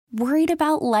Worried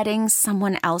about letting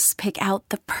someone else pick out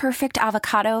the perfect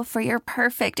avocado for your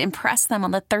perfect impress them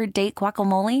on the third date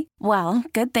guacamole? Well,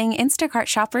 good thing Instacart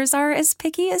shoppers are as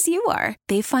picky as you are.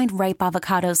 They find ripe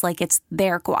avocados like it's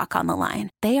their guac on the line.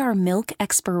 They are milk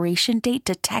expiration date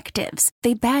detectives.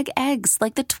 They bag eggs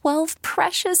like the 12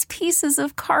 precious pieces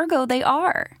of cargo they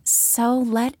are. So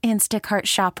let Instacart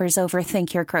shoppers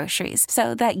overthink your groceries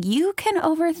so that you can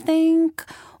overthink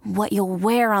what you'll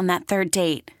wear on that third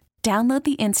date. Download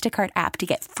the Instacart app to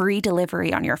get free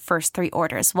delivery on your first 3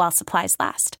 orders while supplies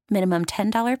last. Minimum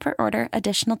 $10 per order.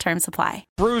 Additional terms apply.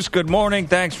 Bruce, good morning.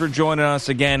 Thanks for joining us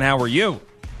again. How are you?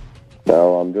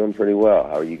 No, I'm doing pretty well.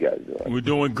 How are you guys doing? We're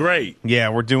doing great. Yeah,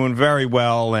 we're doing very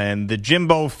well. And the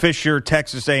Jimbo Fisher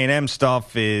Texas A&M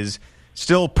stuff is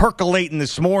still percolating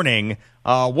this morning.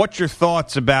 What's your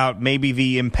thoughts about maybe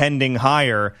the impending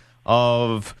hire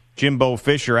of Jimbo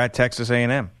Fisher at Texas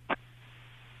A&M?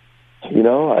 You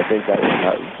know, I think that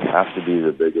would have to be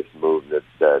the biggest move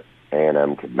that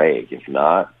A&M could make. If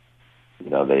not,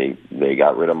 you know, they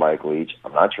got rid of Mike Leach.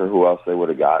 I'm not sure who else they would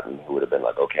have gotten who would have been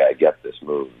like, okay, I get this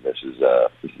move. This is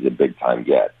a big time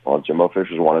get. Well, Jimbo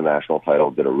Fisher's won a national title,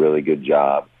 did a really good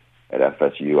job at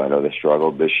FSU. I know they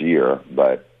struggled this year,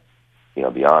 but you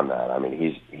know, beyond that, I mean,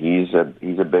 he's a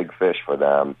big fish for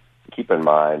them. Keep in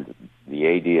mind the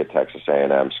AD at Texas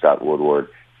A&M, Scott Woodward.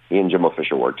 He and Jimbo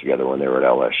Fisher worked together when they were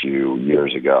at LSU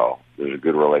years ago. There's a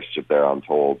good relationship there, I'm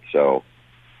told. So,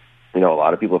 you know, a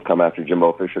lot of people have come after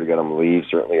Jimbo Fisher to get him to leave.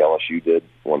 Certainly LSU did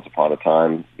once upon a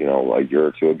time, you know, a year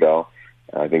or two ago.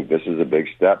 And I think this is a big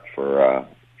step for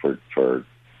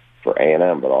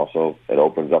A&M, but also it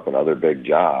opens up another big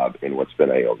job in what's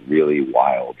been a really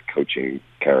wild coaching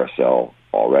carousel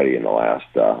already in the last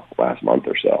month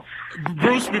or so.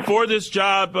 Bruce, before this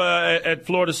job at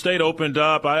Florida State opened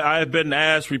up, I have been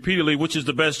asked repeatedly which is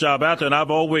the best job out there, and I've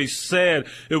always said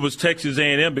it was Texas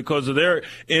A&M because of their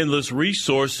endless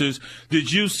resources.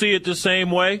 Did you see it the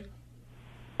same way?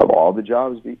 Of all the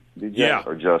jobs, yeah.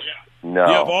 Or just no?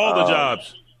 Yeah, of all the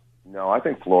jobs. No, I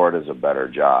think Florida's a better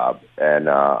job, and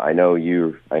I know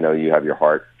you have your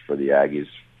heart for the Aggies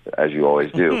as you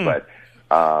always do, but.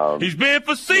 He's being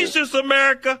facetious,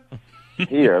 America.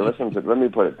 Here, let me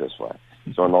put it this way.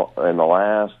 So in the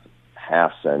last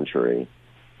half century,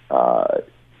 the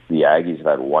Aggies have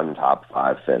had one top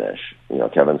 5 finish. You know,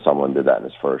 Kevin Sumlin did that in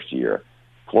his first year.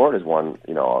 Florida's won,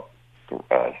 you know,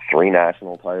 3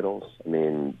 national titles. I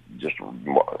mean, just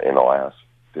in the last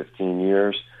 15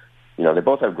 years. You know, they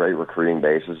both have great recruiting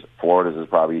bases. Florida's is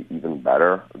probably even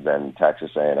better than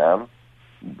Texas A&M,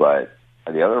 but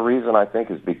the other reason I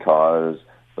think is because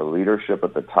the leadership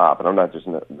at the top, and this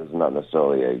is not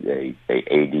necessarily a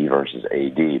AD versus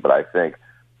AD, but I think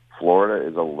Florida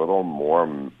is a little more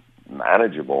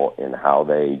manageable in how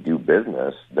they do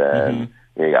business than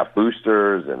you know, you got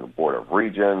boosters and board of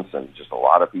regents and just a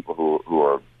lot of people who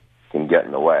can get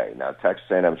in the way. Now Texas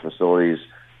A&M's facilities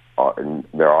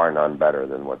there are none better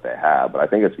than what they have, but I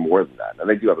think it's more than that. Now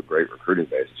they do have a great recruiting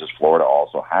base. It's just Florida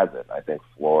also has it. I think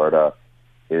Florida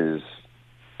is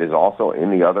also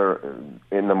in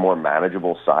the more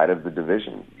manageable side of the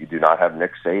division. You do not have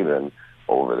Nick Saban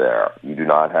over there. You do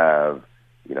not have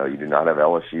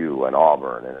LSU and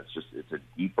Auburn, and it's a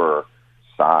deeper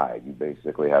side. You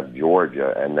basically have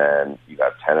Georgia, and then you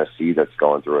got Tennessee that's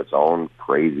going through its own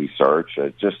crazy search.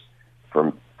 It just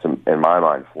in my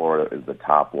mind, Florida is the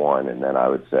top one, and then I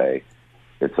would say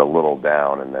it's a little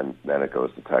down, and then it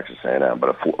goes to Texas A&M.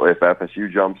 But if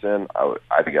FSU jumps in,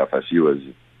 I think FSU is.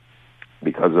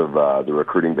 Because of the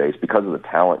recruiting base, because of the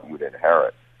talent you would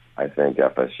inherit, I think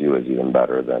FSU is even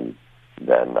better than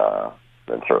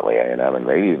certainly A&M, and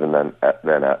maybe even than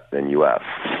UF.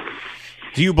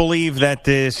 Do you believe that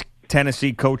this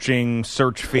Tennessee coaching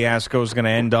search fiasco is going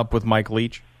to end up with Mike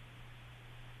Leach?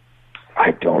 I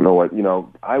don't know what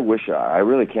I wish I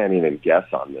really can't even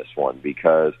guess on this one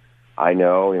because I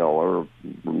know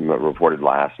reported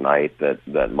last night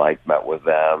that Mike met with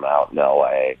them out in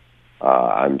L.A.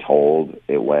 I'm told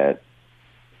it went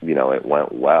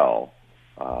well,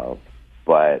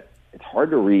 but it's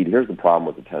hard to read. Here's the problem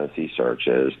with the Tennessee search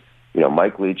is,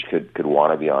 Mike Leach could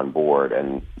want to be on board,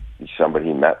 and somebody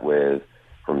he met with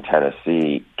from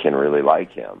Tennessee can really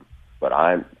like him. But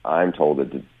I'm told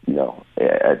that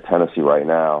at Tennessee right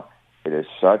now, it is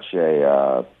such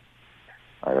it's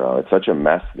such a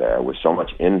mess there with so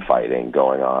much infighting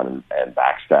going on and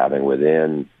backstabbing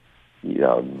within.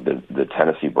 The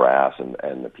Tennessee brass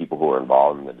and the people who are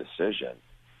involved in the decision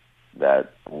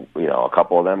that, a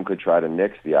couple of them could try to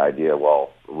nix the idea,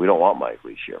 well, we don't want Mike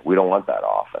Leach here. We don't want that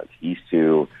offense. He's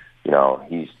too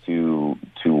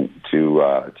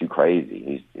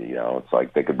crazy. It's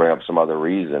like they could bring up some other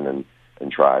reason and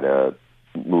and try to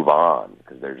move on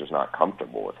because they're just not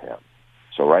comfortable with him.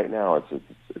 So right now it's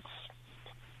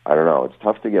I don't know. It's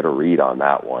tough to get a read on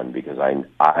that one because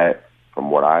I from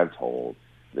what I've told,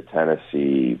 the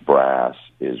Tennessee brass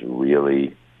is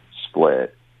really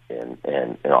split in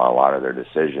a lot of their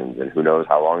decisions, and who knows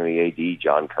how long the AD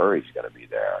John Curry's going to be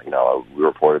there. We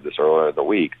reported this earlier in the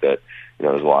week that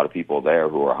there's a lot of people there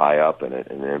who are high up and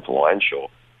influential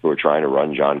who are trying to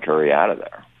run John Curry out of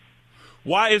there.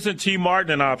 Why isn't T.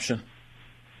 Martin an option?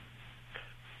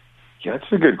 Yeah,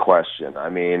 that's a good question. I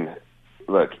mean,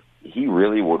 look, he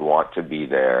really would want to be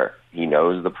there. He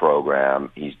knows the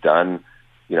program. He's done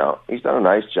a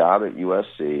nice job at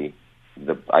USC.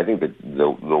 I think that the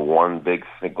one big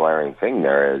glaring thing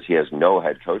there is he has no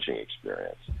head coaching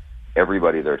experience.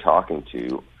 Everybody they're talking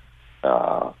to,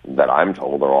 that I'm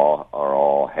told, are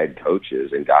all head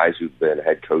coaches and guys who've been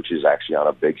head coaches actually on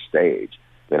a big stage.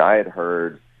 And I had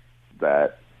heard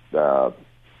that the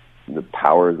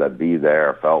powers that be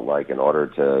there felt like in order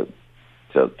to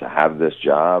have this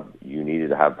job, you needed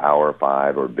to have Power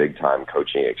 5 or big-time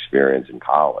coaching experience in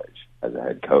college as a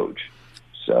head coach.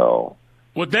 So,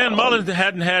 well, Dan Mullen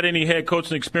hadn't had any head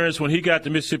coaching experience when he got the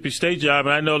Mississippi State job,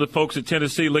 and I know the folks at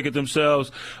Tennessee look at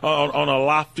themselves on a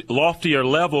loftier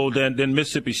level than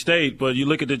Mississippi State, but you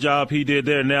look at the job he did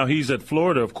there, and now he's at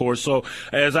Florida, of course. So,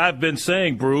 as I've been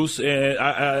saying, Bruce, and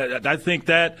I think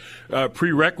that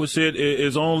prerequisite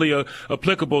is only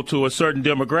applicable to a certain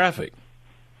demographic.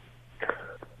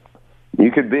 You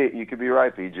could be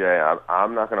right, BJ.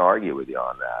 I'm not going to argue with you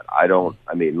on that.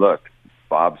 Look,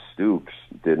 Bob Stoops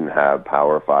didn't have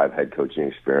Power 5 head coaching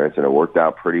experience, and it worked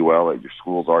out pretty well at your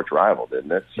school's arch rival,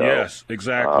 didn't it? So, yes,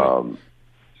 exactly.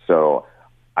 So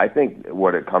I think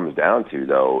what it comes down to,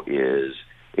 though, is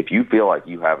if you feel like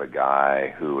you have a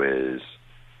guy who is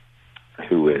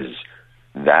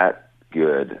that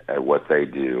good at what they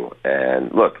do.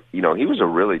 And look, he was a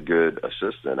really good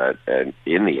assistant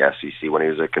in the SEC when he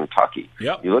was at Kentucky.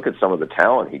 Yep. You look at some of the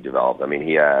talent he developed. I mean,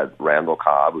 he had Randall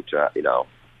Cobb, which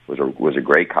was a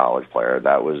great college player.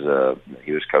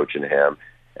 He was coaching him,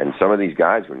 and some of these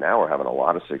guys who now are having a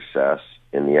lot of success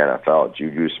in the NFL.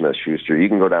 Juju Smith-Schuster. You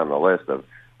can go down the list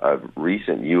of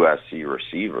recent USC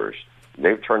receivers.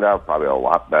 They've turned out probably a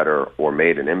lot better or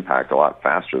made an impact a lot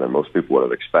faster than most people would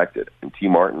have expected. And T.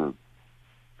 Martin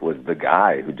was the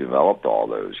guy who developed all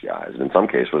those guys. In some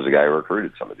cases, was the guy who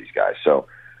recruited some of these guys. So,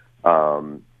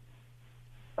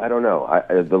 I don't know.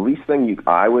 The least thing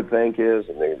I would think is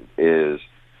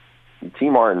T.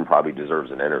 Martin probably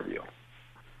deserves an interview.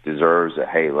 Deserves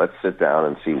hey, let's sit down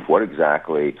and see what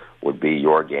exactly would be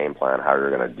your game plan, how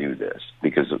you're going to do this.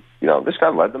 Because, this guy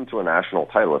led them to a national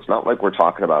title. It's not like we're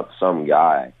talking about some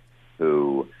guy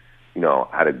who,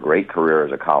 had a great career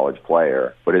as a college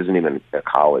player, but isn't even a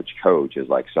college coach, is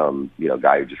like some,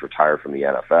 guy who just retired from the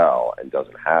NFL and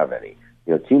doesn't have any.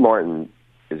 T. Martin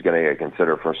is going to get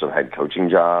considered for some head coaching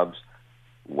jobs,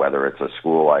 whether it's a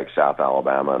school like South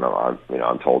Alabama, and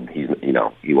I'm told he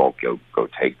won't go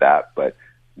take that, but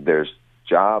there's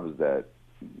jobs that,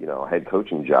 head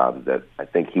coaching jobs that I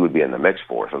think he would be in the mix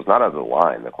for. So it's not out of the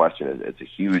line. The question is, it's a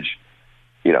huge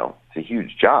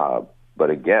job, but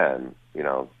again,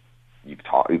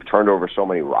 you've turned over so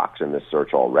many rocks in this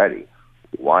search already.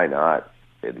 Why not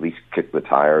at least kick the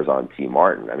tires on T.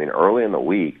 Martin? I mean, early in the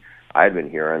week, I had been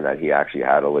hearing that he actually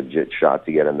had a legit shot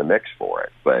to get in the mix for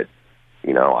it. But,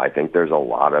 I think there's a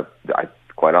lot of,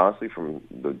 quite honestly, from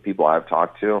the people I've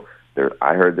talked to,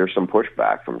 I heard there's some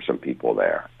pushback from some people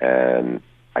there. And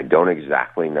I don't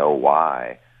exactly know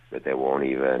why that they wouldn't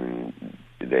even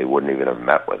have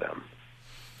met with him.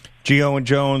 Gio and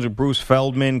Jones with Bruce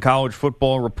Feldman, college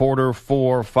football reporter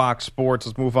for Fox Sports.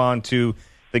 Let's move on to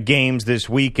the games this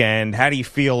weekend. How do you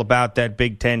feel about that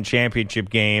Big Ten championship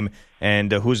game,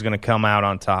 and who's going to come out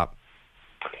on top?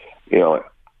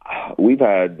 We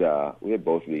had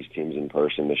both of these teams in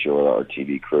person this year with our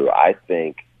TV crew. I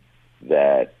think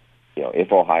that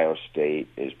if Ohio State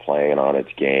is playing on its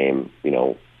game,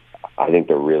 I think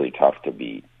they're really tough to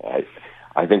beat.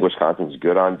 I think Wisconsin's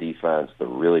good on defense. They're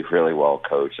really, really well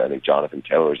coached. I think Jonathan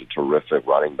Taylor is a terrific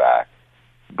running back.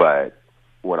 But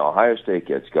when Ohio State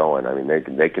gets going, I mean,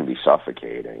 they can be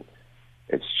suffocating.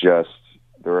 It's just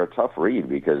they're a tough read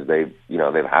because they've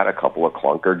had a couple of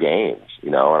clunker games,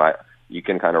 and you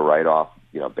can kind of write off,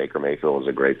 Baker Mayfield was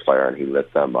a great player and he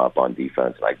lit them up on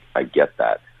defense. And I get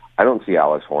that. I don't see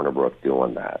Alex Hornibrook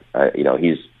doing that.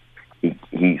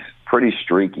 He's pretty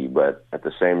streaky, but at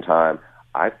the same time,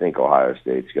 I think Ohio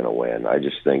State's going to win. I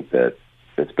just think that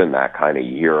it's been that kind of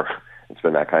year. It's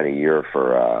been that kind of year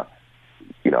for,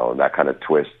 that kind of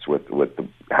twists with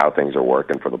how things are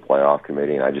working for the playoff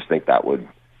committee. And I just think that would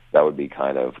be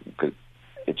kind of,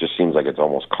 it just seems like it's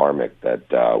almost karmic that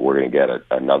we're going to get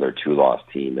another 2-loss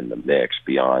team in the mix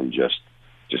beyond just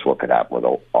what could happen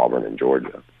with Auburn and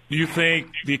Georgia. Do you think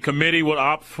the committee would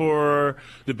opt for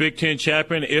the Big Ten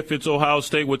champion if it's Ohio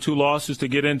State with 2 losses to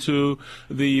get into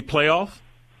the playoff?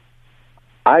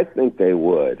 I think they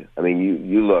would. I mean,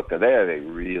 you look, they had a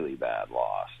really bad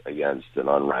loss against an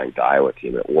unranked Iowa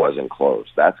team. It wasn't close.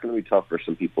 That's going to be tough for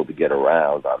some people to get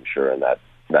around, I'm sure, in that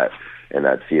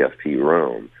CFP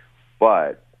room.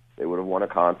 But they would have won a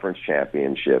conference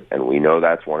championship, and we know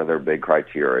that's one of their big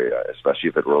criteria, especially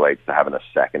if it relates to having a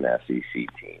second SEC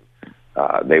team.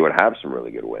 They would have some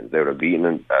really good wins. They would have beaten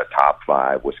a top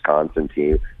 5 Wisconsin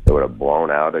team. They would have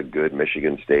blown out a good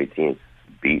Michigan State team,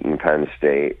 beaten Penn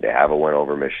State. They have a win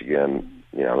over Michigan.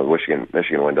 You know, the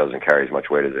Michigan win doesn't carry as much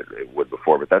weight as it would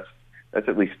before, but that's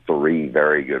at least 3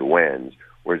 very good wins.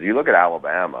 Whereas you look at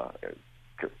Alabama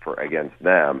against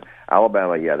them,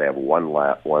 Alabama, they have one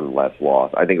less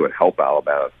loss. I think it would help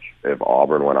Alabama if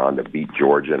Auburn went on to beat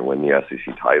Georgia and win the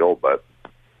SEC title, but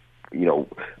you know,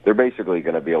 they're basically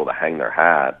going to be able to hang their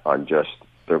hat on just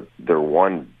their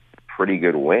one pretty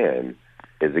good win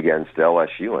is against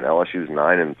LSU, and LSU's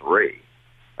 9-3.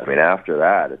 I mean, after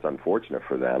that, it's unfortunate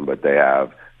for them, but they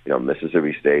have, you know,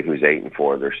 Mississippi State, who's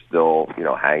 8-4. They're still, you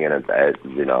know, hanging at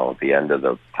the end of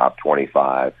the top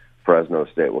 25. Fresno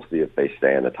State, we'll see if they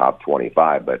stay in the top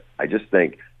 25. But I just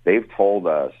think they've told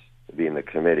us, being the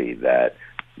committee,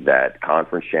 that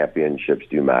conference championships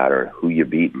do matter. Who you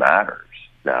beat matters.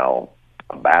 Now,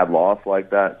 a bad loss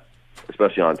like that,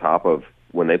 especially on top of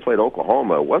when they played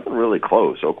Oklahoma, it wasn't really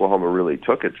close. Oklahoma really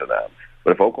took it to them.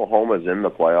 But if Oklahoma's in the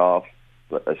playoff,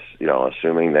 you know,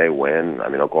 assuming they win, I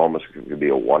mean, Oklahoma could be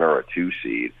a 1 or a 2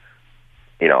 seed.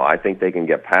 You know, I think they can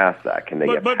get past that. Can they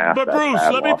get past that? But Bruce,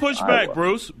 let me push back,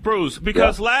 Bruce,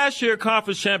 because last year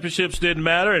conference championships didn't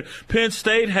matter, and Penn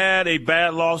State had a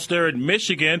bad loss there at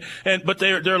Michigan, but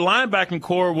their linebacking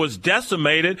core was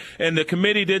decimated, and the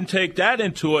committee didn't take that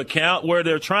into account, where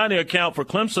they're trying to account for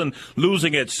Clemson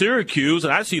losing at Syracuse,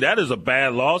 and I see that as a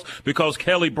bad loss because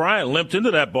Kelly Bryant limped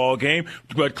into that ball game,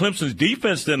 but Clemson's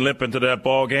defense didn't limp into that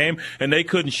ball game, and they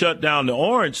couldn't shut down the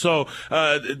Orange. So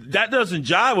that doesn't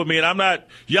jive with me, and I'm not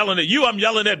yelling at you. I'm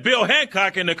yelling at Bill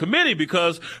Hancock and the committee,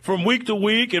 because from week to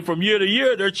week and from year to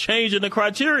year, they're changing the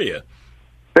criteria.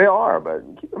 They are, but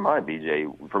keep in mind,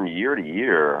 BJ, from year to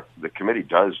year, the committee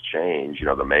does change, you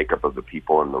know, the makeup of the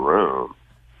people in the room.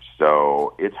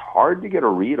 So it's hard to get a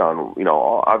read on, you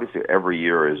know, obviously every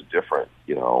year is different,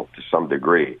 you know, to some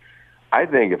degree. I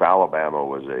think if Alabama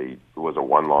was a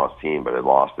 1-loss team, but had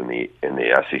lost in the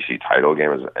SEC title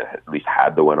game, at least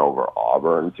had the win over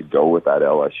Auburn to go with that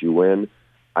LSU win,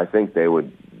 I think they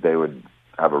would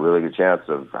have a really good chance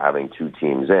of having 2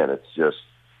 teams in. It's just,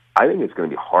 I think it's going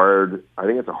to be hard. I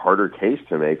think it's a harder case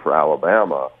to make for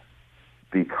Alabama,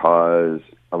 because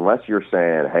unless you're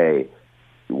saying, hey,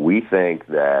 we think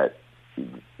that,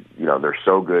 you know, they're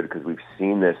so good because we've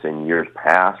seen this in years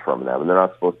past from them, and they're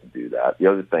not supposed to do that. The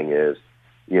other thing is,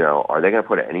 you know, are they going to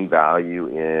put any value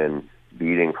in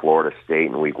beating Florida State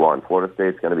in week 1? Florida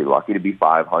State's going to be lucky to be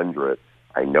 500.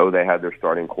 I know they had their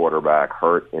starting quarterback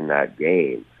hurt in that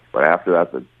game, but after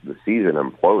that, the season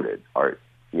imploded.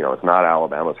 You know, it's not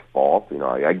Alabama's fault. You know,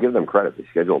 I give them credit. They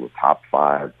scheduled a top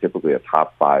 5, typically a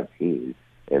top 5 team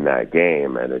in that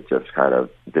game, and it just kind of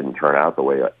didn't turn out the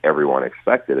way everyone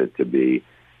expected it to be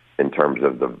in terms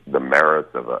of the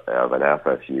merits of an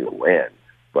FSU win.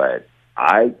 But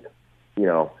I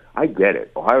get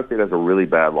it. Ohio State has a really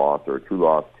bad loss or a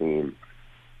 2-loss team,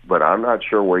 but I'm not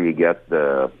sure where you get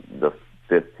the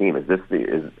 5th team.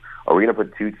 Are we going to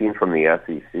put 2 teams from the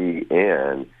SEC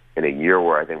in a year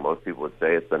where I think most people would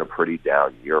say it's been a pretty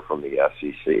down year from the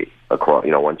SEC across,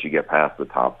 you know, once you get past the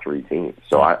top 3 teams?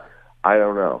 So I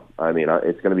don't know. I mean,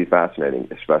 it's going to be fascinating,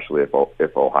 especially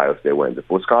if Ohio State wins. If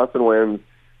Wisconsin wins,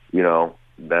 you know,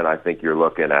 then I think you're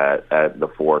looking at the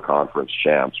 4 conference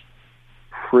champs.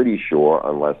 Pretty sure,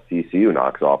 unless TCU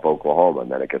knocks off Oklahoma,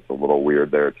 and then it gets a little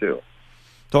weird there too.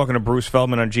 Talking to Bruce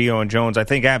Feldman on Gio and Jones, I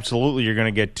think absolutely you're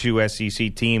going to get 2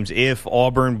 SEC teams if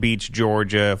Auburn beats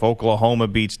Georgia, if Oklahoma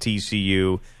beats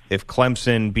TCU, if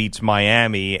Clemson beats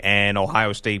Miami, and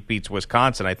Ohio State beats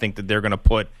Wisconsin. I think that they're going to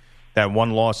put that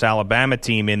 1-loss Alabama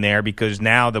team in there, because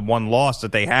now the 1 loss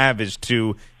that they have is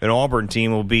to an Auburn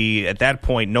team will be, at that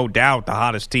point, no doubt the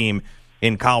hottest team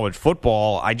in college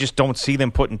football. I just don't see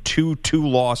them putting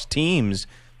 2-loss teams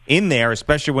in there,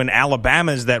 especially when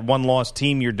Alabama's that 1-loss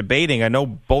team you're debating. I know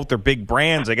both are big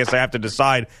brands. I guess I have to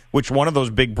decide which one of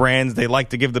those big brands they like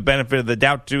to give the benefit of the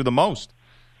doubt to the most.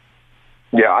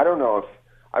 Yeah, I don't know if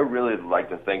I really like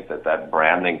to think that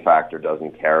branding factor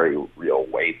doesn't carry real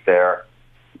weight there,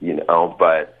 you know,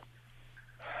 but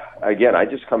again, I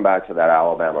just come back to that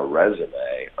Alabama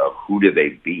resume of who did they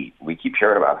beat. We keep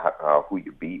hearing about how who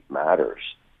you beat matters,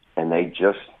 and it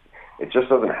just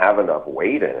doesn't have enough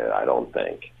weight in it, I don't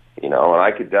think. And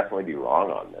I could definitely be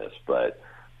wrong on this, but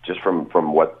just from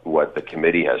what the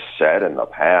committee has said in the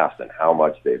past and how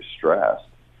much they've stressed,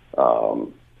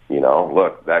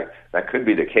 look, that could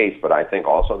be the case, but I think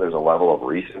also there's a level of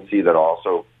recency that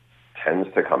also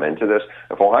tends to come into this.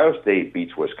 If Ohio State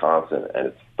beats Wisconsin and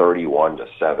it's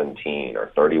 31-17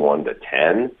 or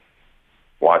 31-10,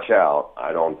 watch out.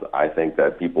 I think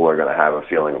that people are going to have a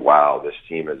feeling, wow, this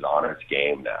team is on its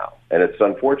game now. And it's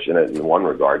unfortunate in one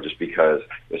regard just because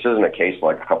this isn't a case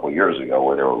like a couple of years ago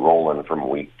where they were rolling from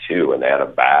week 2 and they had a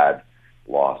bad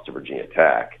loss to Virginia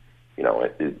Tech.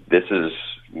 This is,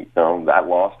 that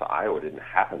loss to Iowa didn't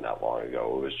happen that long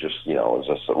ago. It was just,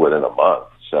 within a month.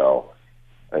 So,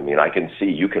 I can see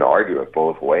you can argue it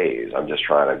both ways. I'm just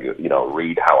trying to,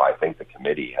 read how I think the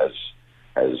committee has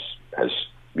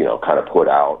kind of put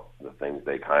out the things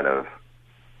they kind of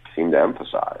seem to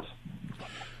emphasize.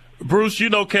 Bruce, you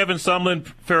know Kevin Sumlin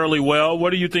fairly well.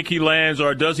 Where do you think he lands,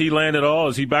 or does he land at all?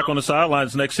 Is he back on the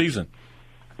sidelines next season?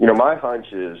 My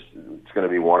hunch is it's going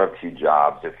to be one of two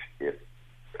jobs if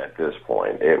at this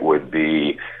point. It would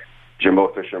be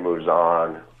Jimbo Fisher moves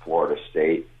on, Florida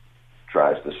State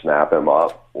tries to snap him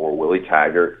up, or Willie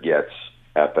Taggart gets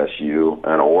FSU,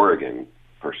 and Oregon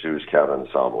pursues Kevin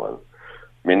Sumlin.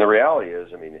 The reality is,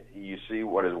 you see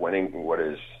what his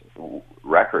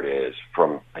record is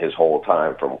from his whole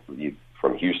time from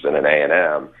Houston and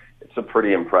A&M. It's a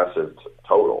pretty impressive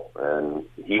total, and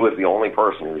he was the only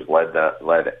person who's led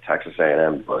Texas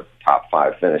A&M to a top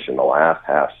 5 finish in the last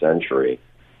half century.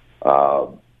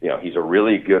 He's a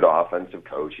really good offensive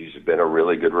coach. He's been a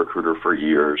really good recruiter for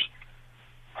years.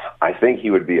 I think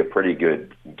he would be a pretty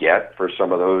good get for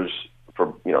some of those,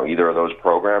 for either of those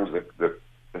programs. The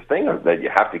thing that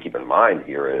you have to keep in mind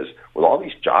here is, with all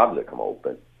these jobs that come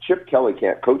open, Chip Kelly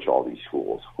can't coach all these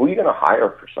schools. Who are you going to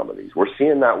hire for some of these? We're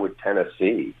seeing that with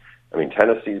Tennessee.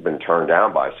 Tennessee's been turned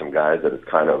down by some guys that it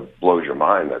kind of blows your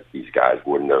mind that these guys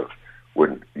wouldn't have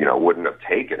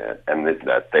taken it, and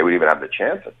that they would even have the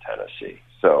chance at Tennessee.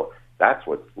 So that's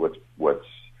what's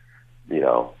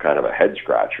kind of a head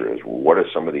scratcher is, what are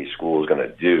some of these schools going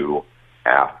to do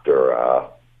after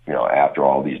all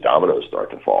these dominoes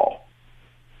start to fall?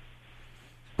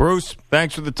 Bruce,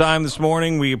 thanks for the time this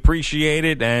morning. We appreciate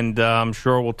it, and I'm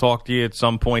sure we'll talk to you at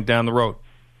some point down the road.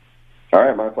 All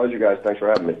right, my pleasure, guys. Thanks for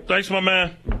having me. Thanks, my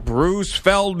man. Bruce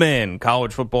Feldman,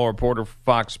 college football reporter for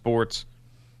Fox Sports,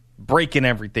 breaking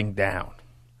everything down.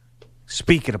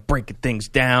 Speaking of breaking things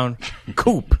down,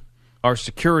 Coop, our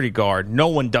security guard, no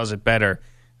one does it better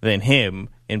than him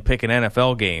in picking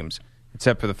NFL games,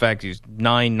 except for the fact he's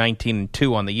 9, 19, and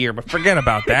 2 on the year. But forget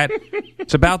about that.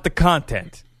 It's about the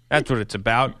content. That's what it's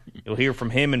about. You'll hear from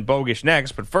him and Bogish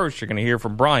next, but first you're going to hear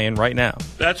from Brian right now.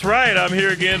 That's right. I'm here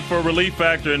again for Relief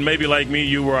Factor, and maybe like me,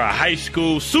 you were a high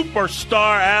school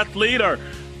superstar athlete, or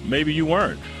maybe you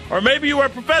weren't. Or maybe you were a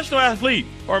professional athlete,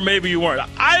 or maybe you weren't.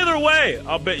 Either way,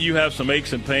 I'll bet you have some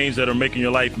aches and pains that are making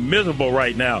your life miserable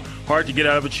right now. Hard to get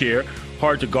out of a chair,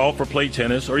 hard to golf or play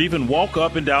tennis, or even walk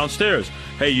up and down stairs.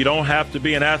 Hey, you don't have to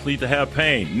be an athlete to have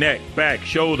pain. Neck, back,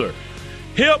 shoulder,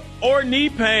 hip, or knee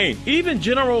pain. Even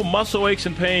general muscle aches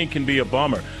and pain can be a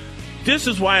bummer. This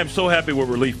is why I'm so happy with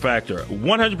Relief Factor.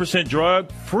 100%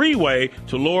 drug-free way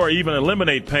to lower or even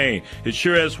eliminate pain. It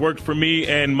sure has worked for me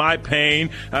and my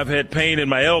pain. I've had pain in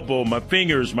my elbow, my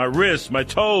fingers, my wrists, my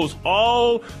toes,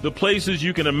 all the places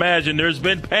you can imagine. There's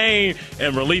been pain,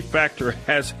 and Relief Factor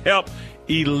has helped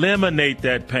eliminate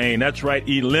that pain. That's right,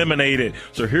 eliminate it.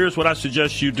 So here's what I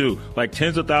suggest you do, like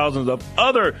tens of thousands of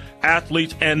other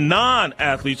athletes and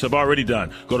non-athletes have already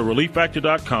done. Go to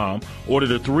ReliefFactor.com, order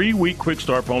the 3-week quick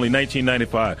start for only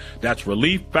 $19.95. That's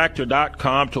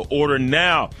ReliefFactor.com to order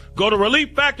now. Go to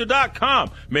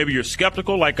ReliefFactor.com. Maybe you're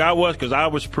skeptical like I was, because I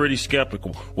was pretty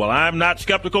skeptical. Well, I'm not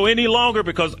skeptical any longer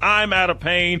because I'm out of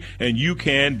pain, and you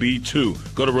can be too.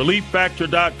 Go to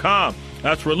ReliefFactor.com.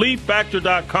 That's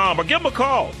ReliefFactor.com, or give them a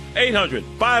call,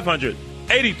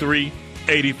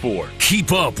 800-500-8384.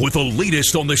 Keep up with the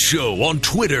latest on the show on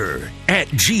Twitter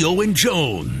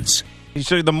 @GeoandJones.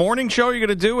 So the morning show you're going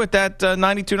to do at that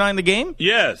 92.9 The Game?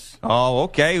 Yes. Oh,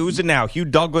 okay. Who's it now? Hugh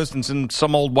Douglas and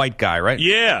some old white guy, right?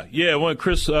 Yeah. One of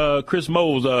Chris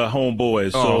Mo's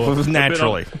homeboys. So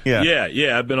naturally.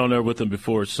 Yeah. I've been on there with him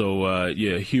before. So,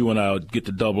 Hugh and I will get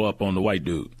to double up on the white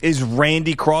dude. Is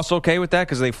Randy Cross okay with that?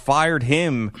 Because they fired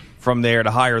him from there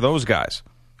to hire those guys.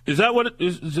 Is that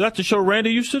is that the show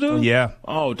Randy used to do? Yeah.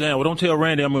 Oh, damn. Well, don't tell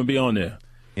Randy I'm going to be on there.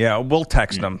 Yeah, we'll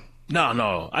text him.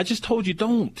 No. I just told you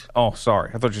don't. Oh,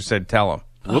 sorry. I thought you said tell him.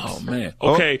 Oh, man.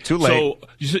 Okay, too late. So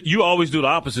you always do the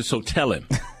opposite, so tell him.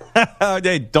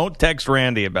 Hey, don't text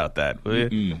Randy about that,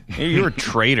 will you? You're a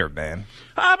traitor, man.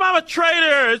 I'm a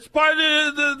traitor. It's part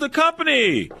of the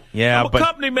company. Yeah, I'm a but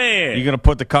company man. You're going to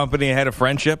put the company ahead of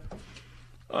friendship?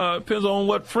 Depends on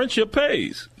what friendship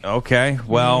pays. Okay,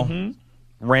 well,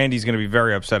 Randy's going to be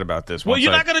very upset about this. Well,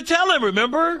 you're not going to tell him,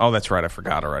 remember? Oh, that's right. I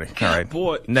forgot already. All right.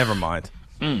 Boy. Never mind.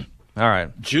 All right.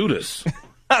 Judas.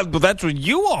 But that's what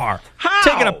you are. How?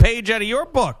 Taking a page out of your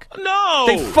book. No.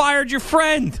 They fired your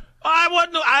friend.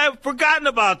 I have forgotten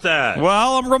about that.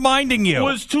 Well, I'm reminding you.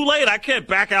 Well, it's too late. I can't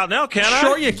back out now, can I?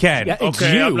 Sure you can. Yeah, it's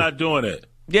Okay, you. I'm not doing it.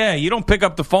 Yeah, you don't pick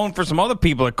up the phone for some other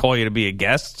people that call you to be a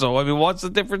guest. So, I mean, what's the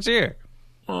difference here?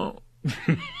 Oh.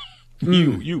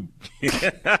 You.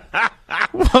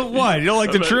 What? You don't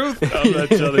like the truth? I'm not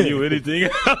telling you anything.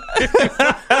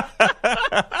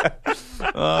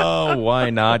 Oh, why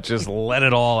not just let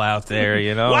it all out there,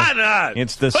 you know? Why not?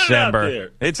 It's Put it out December.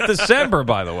 there. It's December,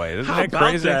 by the way. Isn't How that about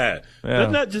crazy? that? Yeah.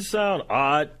 Doesn't that just sound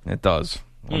odd? It does.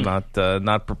 I'm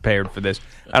not prepared for this.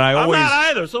 And I I'm always not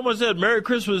either. Someone said Merry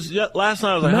Christmas last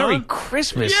night. I was like, Merry huh?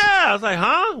 Christmas. Yeah, I was like,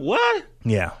 huh? What?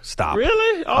 Yeah, stop.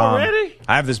 Really? Already?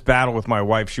 I have this battle with my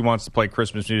wife. She wants to play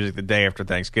Christmas music the day after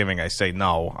Thanksgiving. I say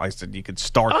no. I said you could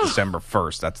start December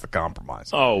 1st. That's the compromise.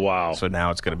 Oh, wow. So now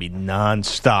it's going to be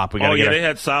nonstop. We got Oh, to yeah, get they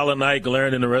had Silent Night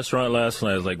glaring in the restaurant last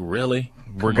night. I was like, really?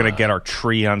 we're going to get our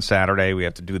tree on Saturday. We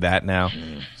have to do that now.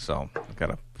 So we got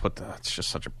to it's just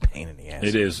such a pain in the ass.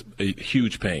 It is a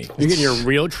huge pain. You're getting your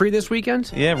real tree this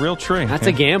weekend? Yeah, real tree. That's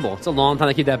a gamble. It's a long time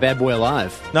to keep that bad boy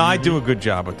alive. No, I do a good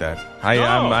job with that. I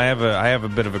have a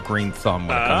bit of a green thumb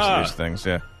when it comes to these things.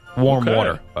 Yeah, warm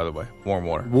water, by the way. Warm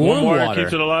water. Warm water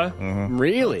keeps it alive.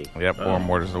 Really? Yep, warm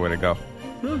water is the way to go.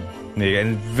 Yeah,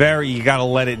 and you got to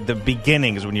let it. The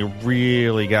beginning is when you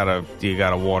really gotta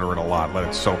water it a lot. Let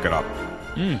it soak it up.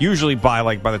 Usually by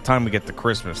the time we get to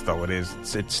Christmas, though,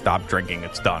 it's stopped drinking.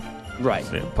 It's done. Right.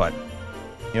 So, but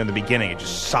in the beginning, it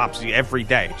just sops you every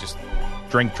day. Just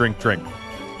drink.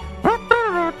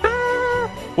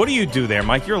 What do you do there,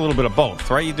 Mike? You're a little bit of both,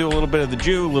 right? You do a little bit of the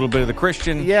Jew, a little bit of the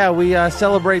Christian. Yeah, we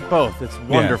celebrate both. It's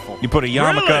wonderful. Yeah. You put a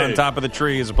yarmulke Really? on top of the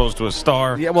tree as opposed to a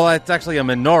star. Yeah, well, it's actually a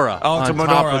menorah. Oh, it's a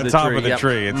menorah on top of the Yep.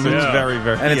 tree. It's Yeah. very,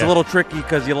 very... And it's yeah. a little tricky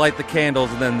because you light the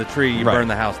candles and then the tree, you Right. burn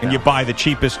the house down. And you buy the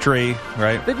cheapest tree,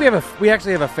 right? I think we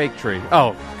actually have a fake tree.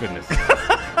 Oh, goodness. So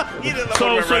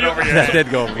That did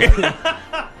go over your head.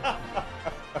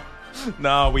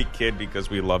 No, we kid because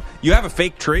we love... You have a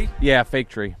fake tree? Yeah, fake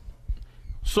tree.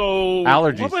 So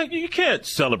Allergies. Well, you can't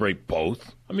celebrate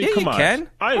both. I mean, Yeah, come you on. can.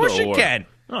 Either Of course you or. can.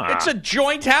 It's a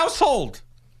joint household.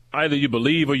 Either you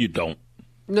believe or you don't.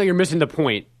 No, you're missing the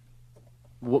point.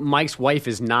 Mike's wife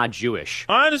is not Jewish,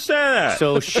 I understand that.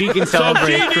 so she can So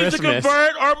celebrate she needs Christmas. to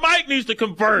convert, or Mike needs to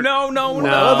convert. No.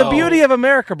 Well, the beauty of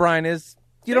America, Brian, is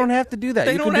you don't have to do that.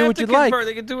 They You don't can do have what to you convert. like.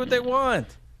 They can do what they want.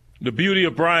 The beauty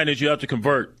of Brian is you have to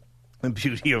convert. The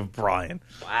beauty of Brian.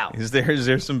 Wow. Is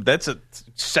there some... That's a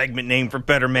segment name for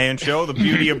Better Man Show, The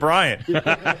Beauty of Brian.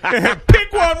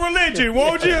 Pick one religion,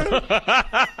 won't you?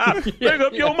 Make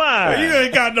up your mind. You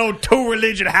ain't got no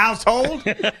two-religion household.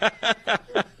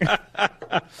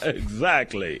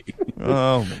 Exactly.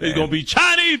 Oh, man. It's going to be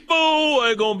Chinese food or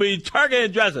it's going to be turkey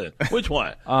and dressing. Which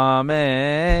one?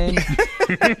 Amen.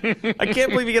 I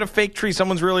can't believe you get a fake tree.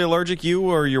 Someone's really allergic, you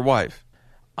or your wife?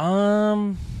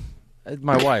 My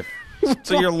wife.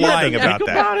 So you're lying about think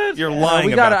about that. it. You're lying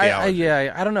we about got. the allergy.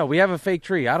 I don't know. We have a fake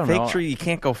tree. I don't know. Fake tree, you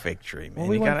can't go fake tree, man. Well,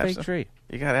 we you want gotta a have fake tree.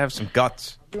 You got to have some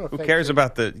guts. Doing a Who fake cares tree.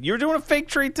 about you're doing a fake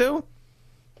tree, too?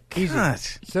 Easy. God.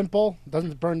 Simple.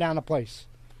 Doesn't burn down the place.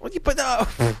 What you put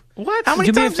What? How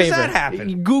many Do me a times does favor. that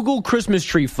happen? Google Christmas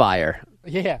tree fire.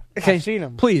 Yeah. Okay, I've seen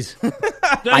them. Please. Thank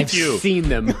I've you. seen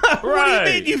them. What do you Right.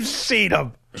 mean you've seen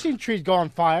them? I've seen trees go on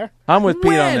fire. I'm with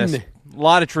Pete on When? this. A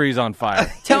lot of trees on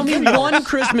fire. Tell me one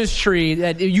Christmas tree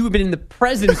that you have been in the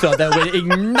presence of that would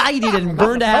ignite it and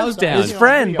burn the house down. His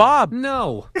friend, Bob.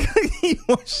 No. You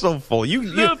are so full.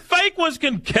 The fake ones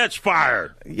can catch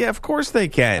fire. Yeah, of course they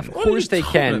can. Of course they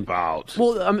can. About?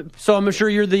 Well, so I'm sure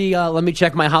you're the. Let me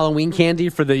check my Halloween candy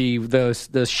for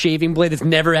the shaving blade that's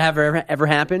never ever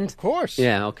happened. Of course.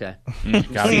 Yeah. Okay.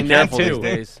 Gotta be Seen that careful these too.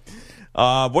 days.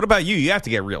 What about you? You have to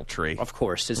get real tree. Of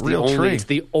course, it's Real the only. tree. It's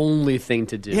the only thing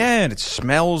to do. Yeah, and it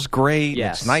smells great.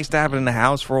 Yes. It's nice to have it in the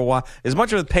house for a while. As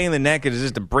much of a pain in the neck as it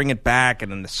is to bring it back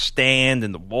and then the stand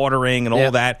and the watering and all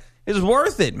Yep. that, is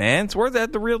worth it, man. It's worth it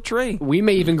at the real tree. We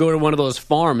may even go to one of those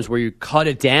farms where you cut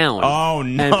it down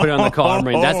and put it on the car.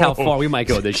 That's how far we might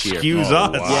go this year. Excuse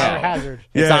us. Wow. Yeah. Hazard.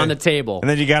 It's on the table. And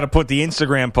then you got to put the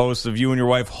Instagram post of you and your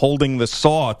wife holding the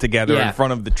saw together in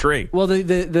front of the tree. Well,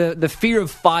 the fear of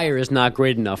fire is not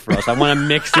great enough for us. I want to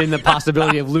mix in the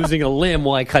possibility of losing a limb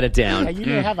while I cut it down. Yeah, you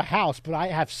may have a house, but I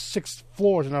have 6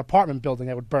 floors in an apartment building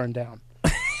that would burn down.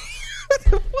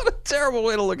 What a terrible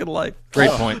way to look at life.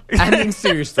 Great point. I mean,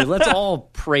 seriously, let's all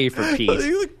pray for Pete.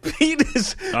 Pete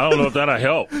is. I don't know if that'll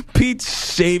help. Pete's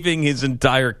saving his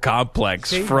entire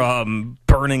complex from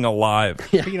burning alive.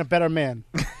 Being a better man.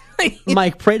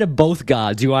 Mike, pray to both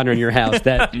gods you honor in your house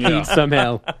that Pete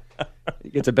somehow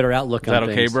gets a better outlook on Is that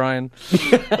okay, things. Brian?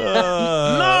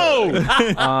 No!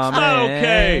 It's not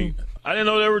okay. I didn't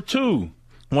know there were 2.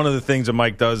 One of the things that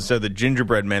Mike does is the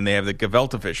gingerbread men, they have the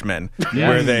gefilte men,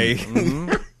 where they...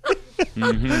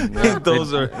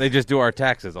 Those are... They just do our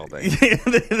taxes all day.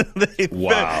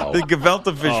 Wow. The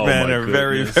gefilte men are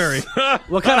very, very...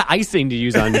 What kind of icing do you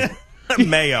use on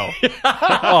mayo.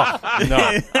 Oh,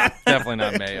 no. Definitely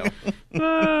not mayo.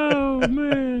 Oh,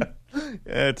 man.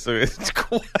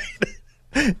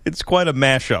 It's quite a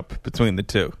mashup between the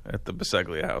two at the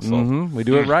Biseglia household. Mm-hmm. We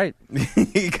do it right.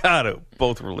 You got to.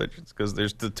 Both religions, because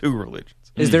there's the 2 religions.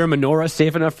 Is there a menorah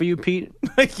safe enough for you, Pete?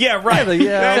 Yeah, right.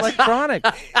 Yeah, electronic.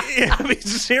 Yeah, I mean,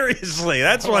 seriously,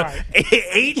 that's what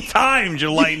 8 times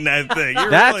you lighten that thing.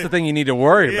 You're That's really, the thing you need to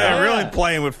worry about. Yeah, really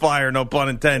playing with fire, no pun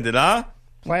intended, huh?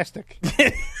 Plastic.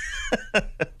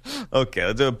 Okay,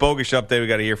 let's do a bogus update. We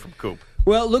got to hear from Coop.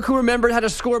 Well, look who remembered how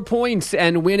to score points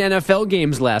and win NFL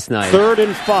games last night. 3rd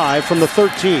and 5 from the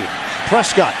 13.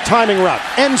 Prescott, timing route.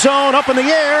 End zone, up in the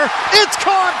air. It's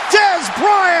caught. Dez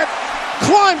Bryant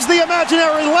climbs the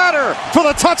imaginary ladder for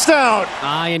the touchdown.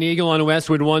 An Eagle on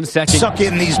Westwood, 1 second. Suck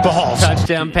in these balls.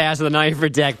 Touchdown pass of the night for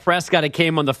Dak Prescott. It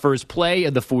came on the first play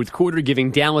of the 4th quarter,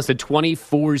 giving Dallas a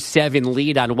 24-7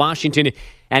 lead on Washington.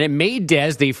 And it made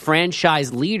Dez the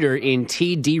franchise leader in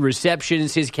TD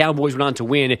receptions. His Cowboys went on to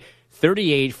win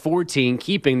 38-14,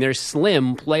 keeping their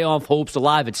slim playoff hopes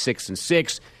alive at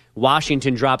 6-6.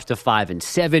 Washington drops to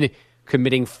 5-7,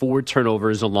 committing 4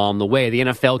 turnovers along the way. The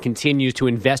NFL continues to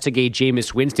investigate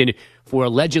Jameis Winston for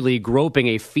allegedly groping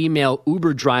a female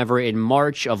Uber driver in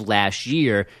March of last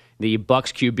year. The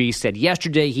Bucs QB said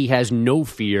yesterday he has no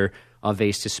fear of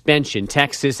a suspension.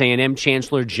 Texas A&M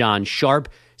Chancellor John Sharp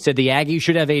said the Aggies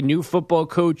should have a new football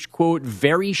coach, quote,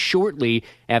 very shortly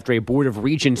after a Board of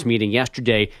Regents meeting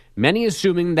yesterday. Many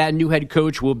assuming that new head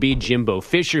coach will be Jimbo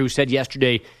Fisher, who said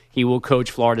yesterday he will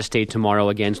coach Florida State tomorrow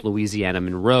against Louisiana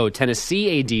Monroe.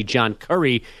 Tennessee AD John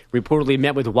Curry reportedly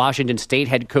met with Washington State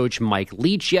head coach Mike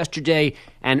Leach yesterday,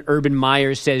 and Urban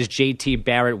Meyer says J.T.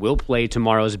 Barrett will play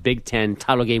tomorrow's Big Ten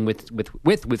title game with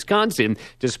Wisconsin,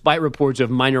 despite reports of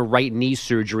minor right knee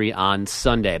surgery on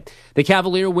Sunday. The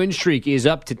Cavalier win streak is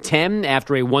up to 10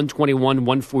 after a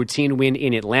 121-114 win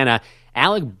in Atlanta.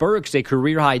 Alec Burks, a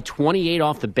career-high 28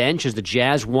 off the bench as the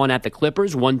Jazz won at the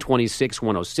Clippers,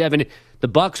 126-107. The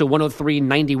Bucks, a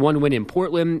 103-91 win in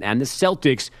Portland, and the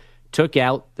Celtics took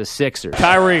out the Sixers.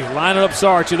 Kyrie lining up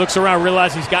Sarge. He looks around,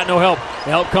 realizes he's got no help.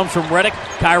 The help comes from Redick.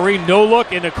 Kyrie, no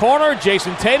look in the corner.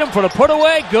 Jason Tatum for the put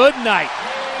away. Good night.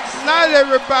 Not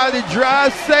everybody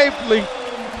drives safely.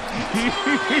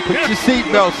 Put your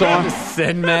seatbelts on.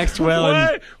 Send Maxwell.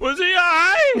 What? Was he all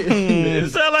right? It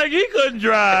sounded like he couldn't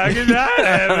drive. Not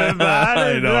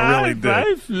everybody really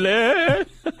did. Safely.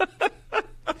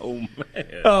 Oh, man.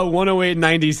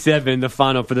 108-97, the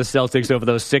final for the Celtics over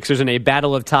those Sixers in a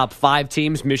battle of top 5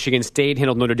 teams. Michigan State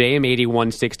handled Notre Dame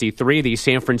 81-63. The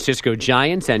San Francisco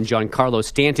Giants and Giancarlo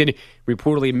Stanton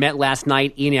reportedly met last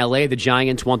night in L.A. The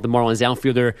Giants want the Marlins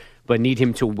outfielder, but need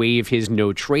him to waive his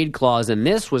no-trade clause, and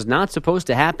this was not supposed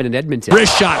to happen in Edmonton.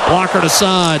 Wrist shot, blocker to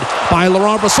side by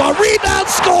Laurent Brossoit. Rebound,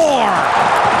 score!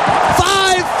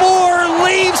 5-4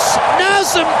 Leafs.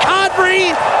 Nazem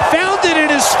Kadri found it in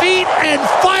his feet and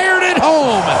fired it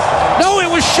home. No,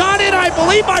 it was shot in, I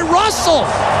believe, by Russell.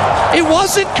 It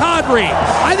wasn't Kadri.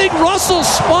 I think Russell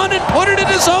spun and put it in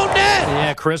his own net.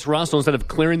 Yeah, Chris Russell, instead of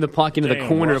clearing the puck into the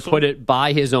corner, Russell. put it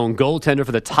by his own goaltender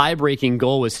for the tie-breaking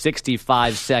goal with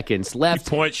 65 seconds left.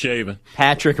 Point shaving.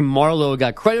 Patrick Marleau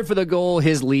got credit for the goal.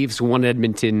 His Leafs won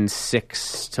Edmonton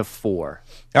 6-4.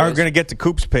 All right, we're going to get to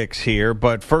Coop's picks here,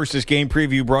 but first, this game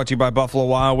preview brought to you by Buffalo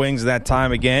Wild Wings. That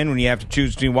time again, when you have to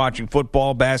choose between watching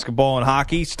football, basketball, and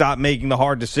hockey, stop making the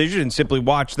hard decision and simply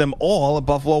watch them all at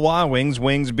Buffalo Wild Wings.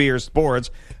 Wings, beer,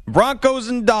 sports. Broncos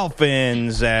and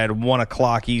Dolphins at 1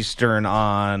 o'clock Eastern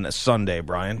on Sunday,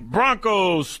 Brian.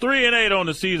 Broncos 3-8 on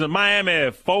the season. Miami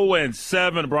at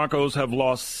 4-7. The Broncos have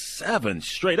lost 7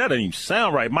 straight. That doesn't even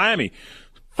sound right. Miami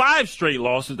 5 straight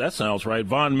losses. That sounds right.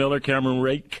 Von Miller, Cameron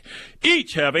Rake,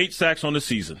 each have 8 sacks on the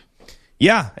season.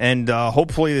 Yeah, and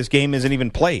hopefully this game isn't even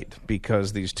played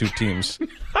because these two teams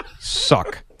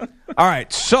suck. All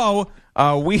right, so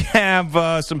we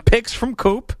have some picks from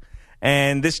Coop,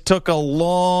 and this took a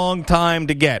long time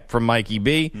to get from Mikey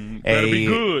B. Better be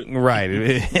good. Right,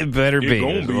 it better be.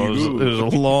 It was a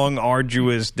long,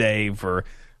 arduous day for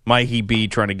Mikey B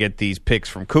trying to get these picks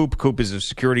from Coop. Coop is a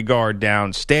security guard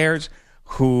downstairs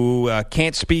who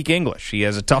can't speak English. He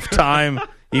has a tough time.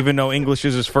 Even though English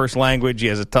is his first language, he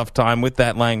has a tough time with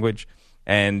that language,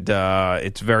 and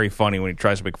it's very funny when he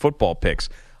tries to make football picks.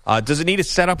 Does it need a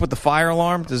setup with the fire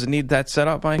alarm? Does it need that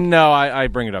setup, Mike? No, I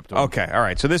bring it up to him. Okay, all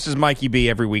right. So this is Mikey B.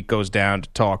 Every week goes down to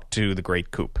talk to the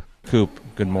great Coop. Coop,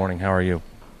 good morning. How are you?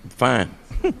 Fine.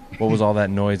 What was all that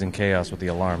noise and chaos with the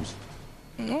alarms?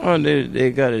 Oh,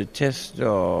 they got to test,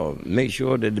 make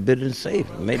sure that the building is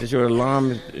safe, make sure the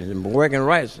alarm is working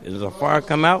right. If a fire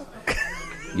come out,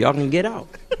 y'all can get out.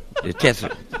 They testing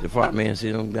the fireman,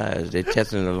 see them guys. They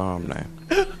testing the alarm now.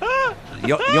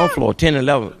 Your floor 10 and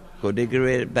 11. Go they get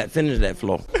ready to finish that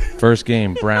floor. First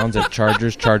game, Browns at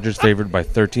Chargers. Chargers favored by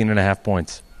 13.5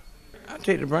 points. I'll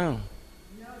take the Browns.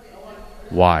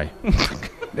 Why?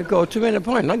 They go 2 minute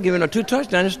points. I'm giving them 2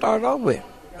 touchdowns to start off with.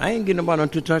 I ain't getting nobody on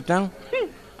 2 touchdowns.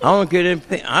 I don't care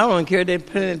they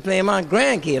playing my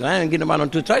grandkids. I ain't getting nobody on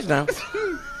 2 touchdowns.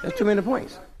 That's 2 minute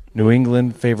points. New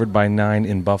England favored by 9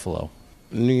 in Buffalo.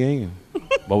 New England.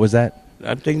 What was that?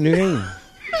 I take New England.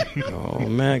 Oh,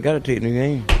 man, I got to take New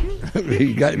England.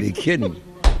 You got to be kidding.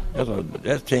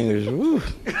 That thing is, woo,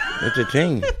 that's a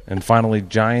thing. And finally,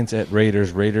 Giants at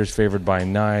Raiders. Raiders favored by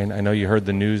 9. I know you heard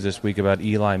the news this week about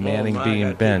Eli Manning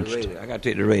being benched. I got to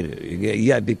take the Raiders. You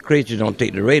got to be crazy, don't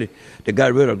take the Raiders. They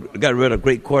got rid of a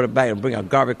great quarterback and bring a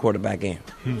garbage quarterback in.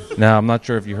 Now, I'm not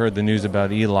sure if you heard the news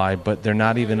about Eli, but they're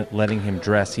not even letting him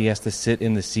dress. He has to sit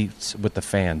in the seats with the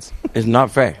fans. It's not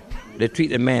fair. They treat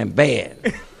the man bad.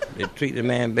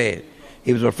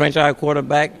 He was a franchise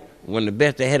quarterback, one of the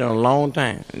best they had in a long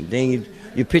time. And then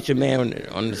you pitch a man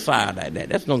on the side like that.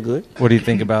 That's no good. What do you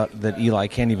think about that Eli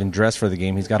can't even dress for the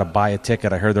game? He's got to buy a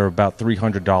ticket. I heard they're about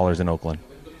 $300 in Oakland.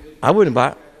 I wouldn't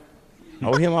buy it. I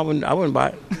wouldn't buy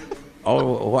it.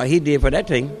 Oh, what he did for that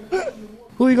team.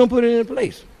 Who you going to put in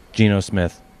place? Geno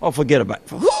Smith. Oh, forget about it.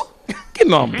 Who? Give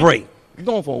me a break. You're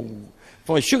going from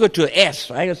sugar to an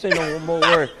S. I ain't going to say no more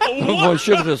word. From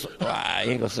sugar to... I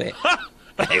ain't going to say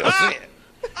it.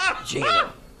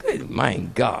 Geno. Good, my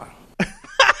God.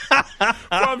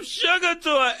 From sugar to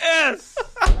an S.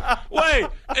 Wait,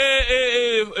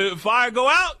 if fire go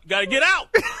out, gotta get out.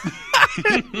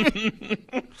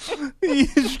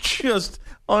 He's just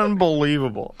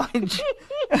unbelievable. I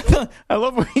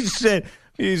love what he said.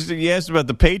 He asked about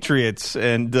the Patriots,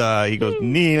 and he goes,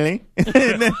 Neely.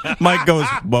 And then Mike goes,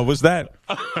 what was that?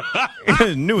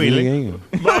 New England.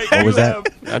 What was that?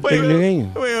 I think New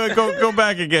England. Wait, go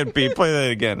back again, Pete. Play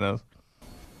that again now.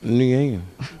 New England.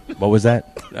 What was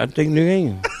that? I think New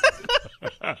England.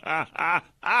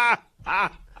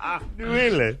 New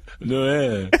England. New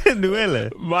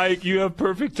England. Mike, you have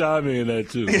perfect timing in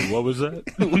that, too. What was that?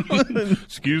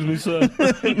 Excuse me, sir.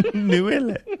 New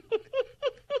England.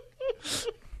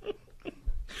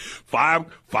 Fire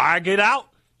get out.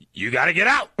 You got to get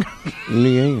out.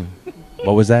 New England.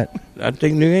 What was that? I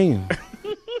think New England.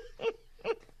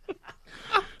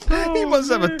 He must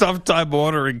have a tough time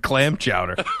ordering clam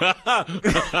chowder.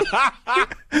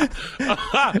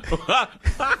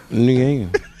 New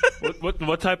England.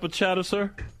 What type of chowder,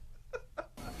 sir?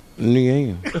 New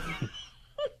England.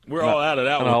 We're all out of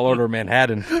that one. I'll order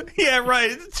Manhattan. Yeah,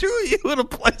 right. It's two of you in a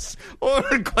place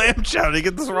ordering clam chowder. You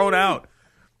get thrown out.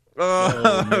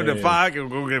 The fire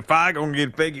gonna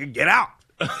get big. You get out.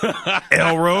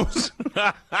 Elrose.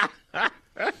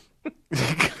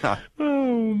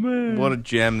 Oh man, what a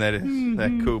gem that is, that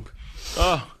Coop.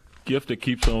 Oh, gift that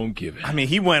keeps on giving. I mean,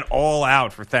 he went all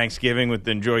out for Thanksgiving with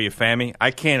the Enjoy Your Family.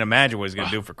 I can't imagine what he's going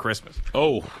to do for Christmas.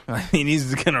 Oh. I mean,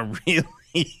 he's going to really...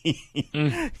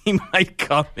 He might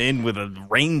come in with a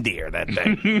reindeer that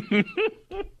day.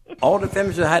 All the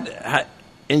families had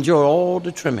enjoy all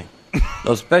the trimming,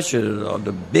 especially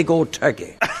the big old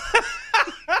turkey.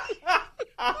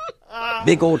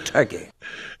 Big old turkey.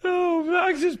 Oh, man,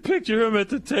 I just picture him at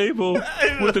the table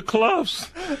with the clumps.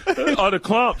 Or the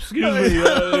clumps, excuse me.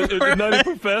 The Nutty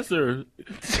Professor.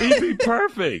 He'd be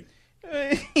perfect.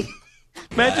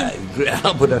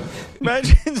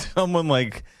 Imagine someone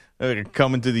like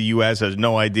coming to the U.S., has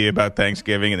no idea about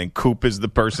Thanksgiving, and then Coop is the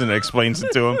person that explains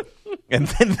it to him. And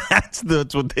then that's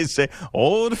what they say.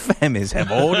 All the families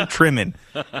have all the trimming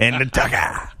and the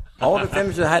tucker. All the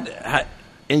families had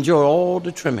enjoy all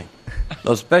the trimming,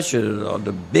 especially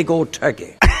the big old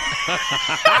turkey.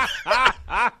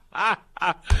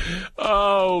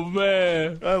 Oh,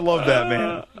 man. I love that,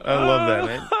 man. I love that,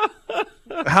 man.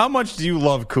 How much do you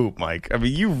love Coop, Mike? I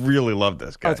mean, you really love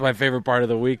this guy. That's my favorite part of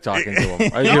the week, talking to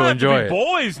him. I Y'all do have enjoy to be it.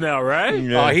 boys now, right?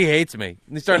 Yeah. Oh, he hates me.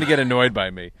 He's starting to get annoyed by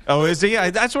me. Oh, is he?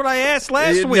 That's what I asked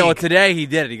last week. No, today he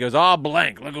did it. He goes, "Oh,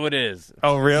 blank. Look who it is."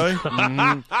 Oh, really?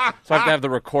 Mm-hmm. So I have to have the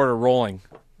recorder rolling.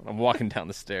 I'm walking down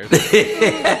the stairs.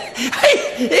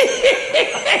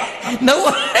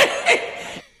 No.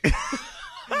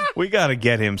 We got to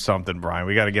get him something, Brian.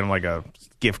 We got to get him like a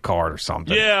gift card or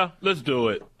something. Yeah, let's do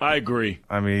it. I agree.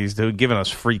 I mean, he's giving us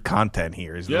free content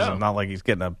here. It's not like he's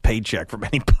getting a paycheck from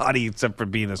anybody except for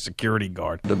being a security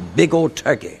guard. The big old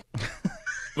turkey.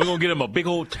 We're going to get him a big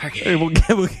old turkey. Hey, we'll get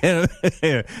him.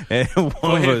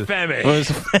 Go ahead, family.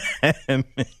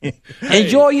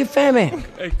 Enjoy your family.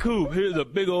 Hey, Coop, here's a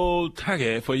big old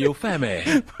turkey for your family.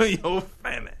 For your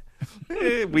family.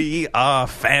 We are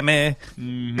family.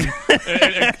 Mm-hmm.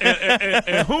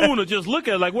 and Hoon will just look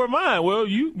at it like, where mine? Well,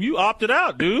 you opted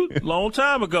out, dude, long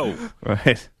time ago.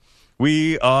 Right.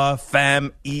 We are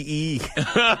fam-ee.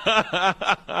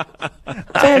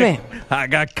 Family. I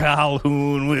got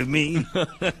Calhoun with me.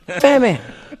 Family.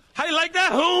 How you like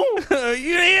that, Hoon?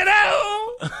 You hear that,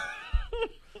 Hoon?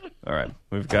 All right.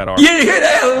 We've got our... You hear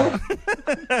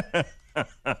that?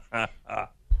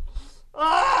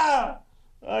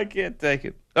 I can't take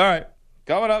it. All right.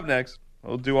 Coming up next,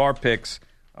 we'll do our picks.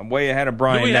 I'm way ahead of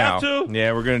Brian Do we now. have to?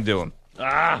 Yeah, we're going to do them.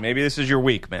 Maybe this is your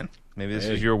week, man. Maybe this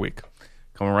is your week.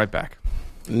 Coming right back.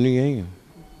 New England.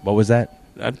 What was that?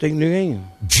 I think New England.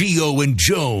 Gio and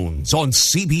Jones on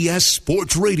CBS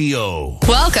Sports Radio.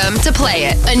 Welcome to Play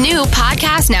It, a new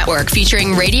podcast network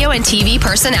featuring radio and TV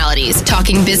personalities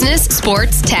talking business,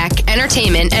 sports, tech,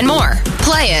 entertainment, and more.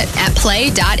 Play it at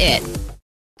play.it.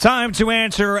 Time to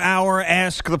answer our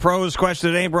Ask the Pros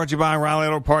question today, brought to you by Riley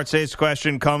Auto Parts. Today's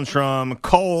question comes from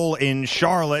Cole in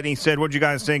Charlotte, and he said, what do you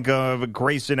guys think of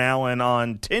Grayson Allen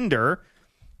on Tinder?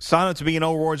 Sign up to be an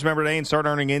O Rewards member today and start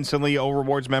earning instantly. O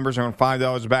Rewards members earn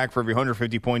 $5 back for every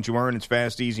 150 points you earn. It's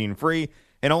fast, easy, and free.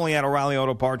 And only at O'Reilly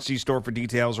Auto Parts. See store for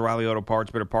details. O'Reilly Auto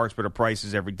Parts, better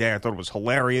prices every day. I thought it was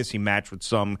hilarious. He matched with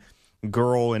some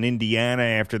girl in Indiana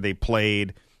after they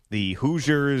played the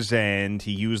Hoosiers, and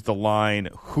he used the line,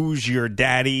 "Who's your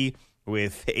daddy?"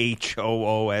 with Hoosier.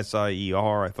 I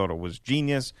thought it was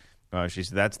genius. She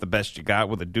said, that's the best you got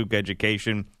with a Duke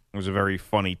education. It was a very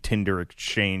funny Tinder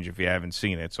exchange if you haven't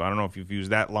seen it. So I don't know if you've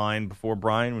used that line before,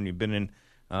 Brian, when you've been in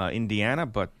Indiana,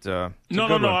 but No,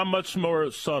 I'm much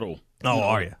more subtle. Oh,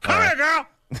 are you? Come here, girl.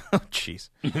 Oh, jeez.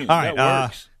 All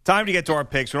right, time to get to our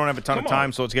picks. We don't have a ton of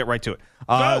time, so let's get right to it.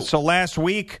 So last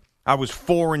week, I was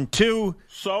 4-2.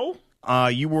 So?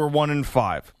 You were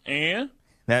 1-5. And?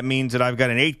 That means that I've got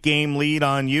an 8-game lead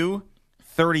on you,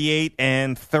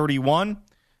 38-31,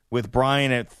 with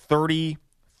Brian at 30,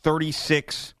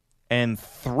 36, and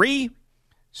 3.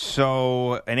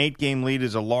 So an 8-game lead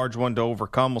is a large one to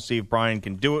overcome. We'll see if Brian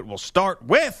can do it. We'll start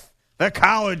with the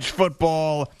college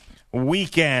football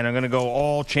weekend. I'm going to go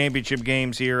all championship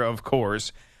games here, of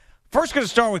course. First, going to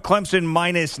start with Clemson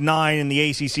 -9 in the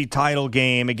ACC title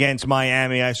game against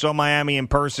Miami. I saw Miami in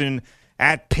person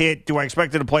at Pitt. Do I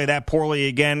expect it to play that poorly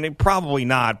again? Probably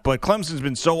not, but Clemson's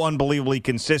been so unbelievably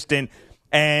consistent.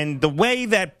 And the way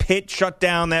that Pitt shut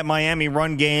down that Miami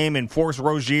run game and forced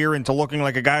Rozier into looking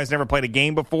like a guy who's never played a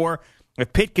game before,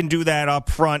 if Pitt can do that up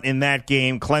front in that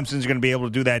game, Clemson's going to be able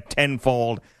to do that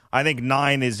tenfold. I think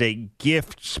 9 is a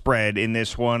gift spread in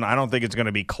this one. I don't think it's going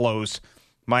to be close.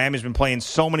 Miami's been playing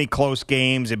so many close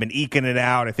games. They've been eking it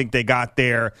out. I think they got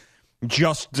their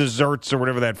just desserts or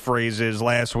whatever that phrase is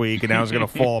last week, and now it's going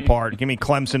to fall apart. Give me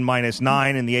Clemson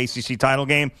 -9 in the ACC title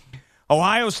game.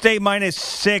 Ohio State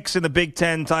 -6 in the Big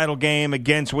Ten title game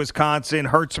against Wisconsin.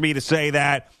 Hurts me to say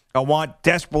that. I want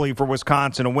desperately for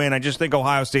Wisconsin to win. I just think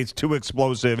Ohio State's too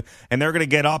explosive, and they're going to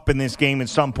get up in this game at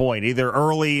some point, either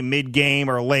early, mid-game,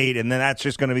 or late, and then that's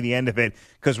just going to be the end of it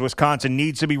because Wisconsin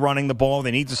needs to be running the ball.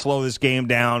 They need to slow this game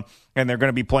down, and they're going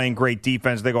to be playing great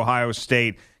defense. I think Ohio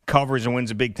State covers and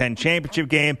wins a Big Ten championship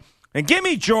game. And give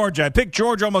me Georgia. I pick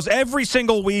Georgia almost every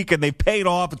single week, and they paid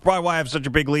off. It's probably why I have such a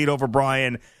big lead over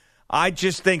Brian. I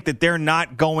just think that they're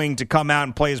not going to come out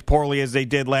and play as poorly as they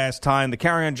did last time. The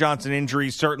Kerryon Johnson injury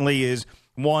certainly is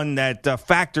one that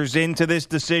factors into this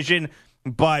decision,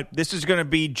 but this is going to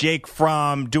be Jake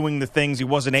Fromm doing the things he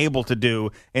wasn't able to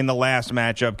do in the last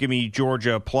matchup. Give me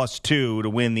Georgia +2 to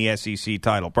win the SEC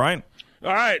title. Brian?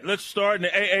 All right, let's start in the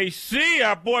AAC.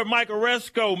 Our boy Mike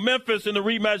Oresco, Memphis in the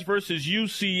rematch versus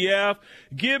UCF.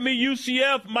 Give me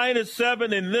UCF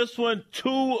 -7 in this one.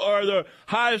 2 are the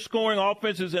highest scoring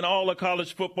offenses in all of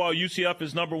college football. UCF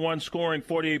is number 1, scoring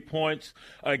 48 points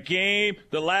a game.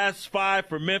 The last 5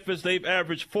 for Memphis, they've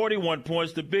averaged 41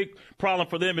 points. The big problem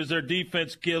for them is their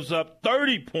defense gives up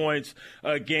 30 points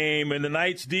a game. And the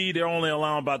Knights D, they're only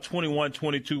allowing about 21,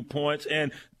 22 points.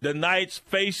 And the Knights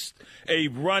faced a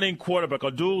running quarterback,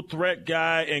 a dual threat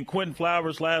guy, and Quentin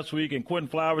Flowers last week, and Quentin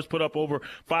Flowers put up over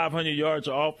 500 yards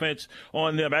of offense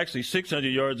on them, actually 600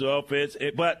 yards of offense,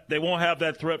 but they won't have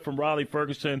that threat from Riley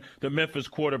Ferguson, the Memphis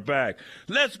quarterback.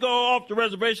 Let's go off the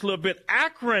reservation a little bit.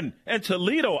 Akron and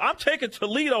Toledo. I'm taking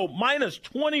Toledo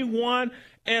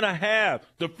 -21.5.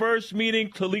 The first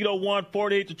meeting, Toledo won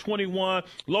 48-21.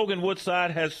 Logan Woodside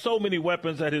has so many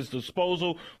weapons at his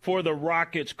disposal for the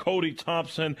Rockets. Cody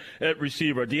Thompson at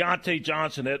receiver, Deontay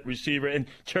Johnson at receiver, and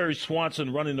Terry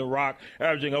Swanson running the rock,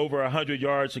 averaging over 100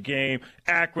 yards a game.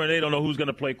 Akron, they don't know who's going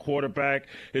to play quarterback.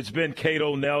 It's been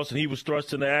Cato Nelson. He was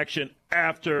thrust into action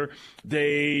after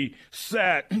they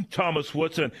sat Thomas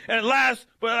Woodson. And last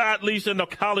but not least in the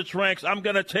college ranks, I'm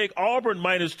going to take Auburn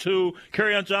 -2.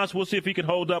 Kerryon Johnson, we'll see if he can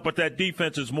hold up, but that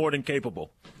defense is more than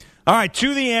capable. All right,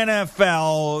 to the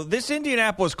NFL. This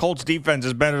Indianapolis Colts defense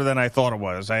is better than I thought it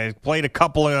was. I played a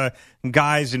couple of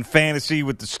guys in fantasy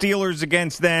with the Steelers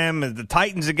against them, the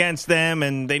Titans against them,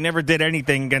 and they never did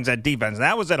anything against that defense.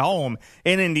 That was at home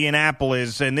in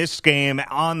Indianapolis, in this game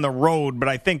on the road, but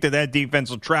I think that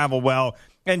defense will travel well.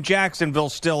 And Jacksonville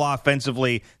still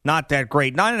offensively not that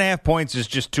great. 9.5 points is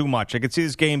just too much. I could see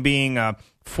this game being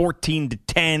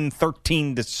 14-10,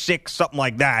 13-6, something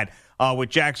like that.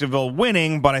 With Jacksonville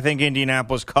winning, but I think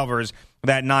Indianapolis covers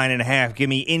that 9.5. Give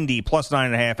me Indy plus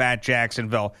 9.5 at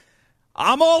Jacksonville.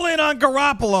 I'm all in on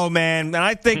Garoppolo, man, and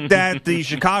I think that the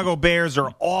Chicago Bears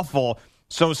are awful.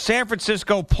 So San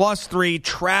Francisco +3,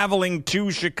 traveling to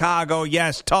Chicago.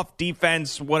 Yes, tough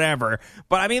defense, whatever.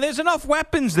 But, I mean, there's enough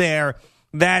weapons there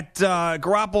that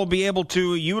Garoppolo will be able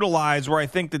to utilize, where I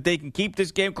think that they can keep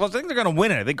this game close. I think they're going to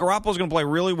win it. I think Garoppolo's going to play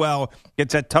really well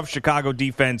against that tough Chicago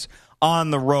defense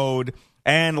on the road.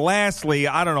 And lastly,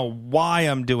 I don't know why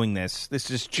I'm doing this.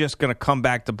 This is just going to come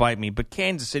back to bite me, but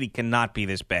Kansas City cannot be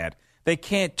this bad. They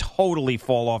can't totally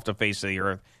fall off the face of the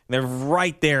earth. They're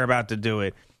right there about to do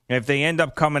it. And if they end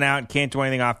up coming out and can't do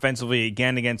anything offensively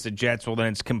again against the Jets, well, then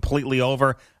it's completely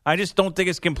over. I just don't think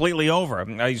it's completely over.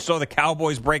 You saw the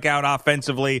Cowboys break out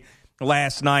offensively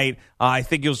last night. I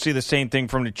think you'll see the same thing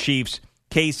from the Chiefs.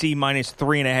 KC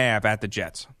 -3.5 at the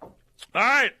Jets. All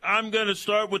right, I'm going to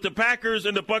start with the Packers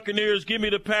and the Buccaneers. Give me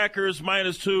the Packers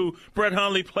 -2. Brett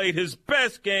Hundley played his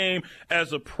best game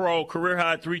as a pro.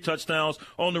 Career-high 3 touchdowns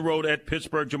on the road at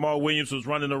Pittsburgh. Jamal Williams was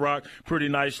running the rock pretty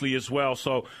nicely as well.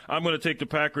 So I'm going to take the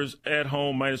Packers at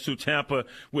home -2. Tampa,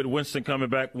 with Winston coming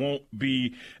back, won't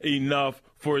be enough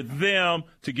for them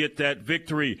to get that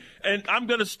victory. And I'm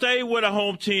going to stay with a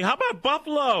home team. How about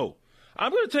Buffalo?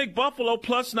 I'm going to take Buffalo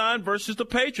 +9 versus the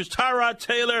Patriots. Tyrod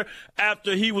Taylor,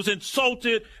 after he was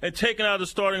insulted and taken out of the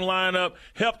starting lineup,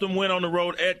 helped them win on the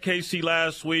road at KC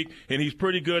last week, and he's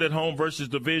pretty good at home versus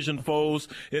division foes.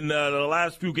 In the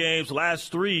last few games, last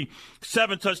 3,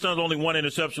 7 touchdowns, only 1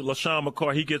 interception. LaShawn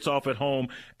McCoy, he gets off at home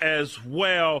as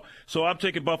well. So I'm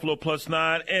taking Buffalo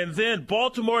 +9. And then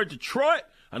Baltimore, Detroit.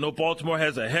 I know Baltimore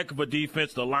has a heck of a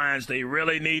defense. The Lions, they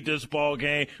really need this ball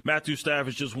game. Matthew Stafford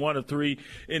is just 1 of 3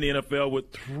 in the NFL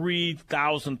with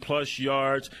 3,000+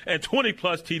 yards and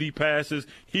 20+ TD passes.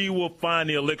 He will find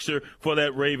the elixir for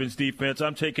that Ravens defense.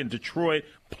 I'm taking Detroit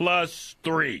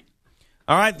 +3.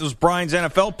 All right, those Brian's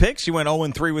NFL picks. You went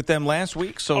 0-3 with them last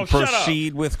week, so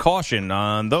proceed with caution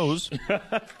on those.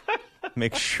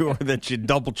 Make sure that you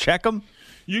double-check them.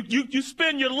 You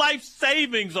spend your life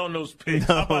savings on those picks.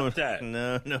 How about that?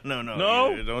 No.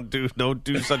 No? Don't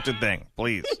do such a thing,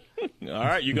 please. All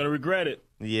right, you're going to regret it.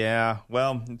 Yeah,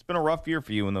 well, it's been a rough year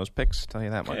for you in those picks, I'll tell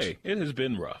you that much. Hey, it has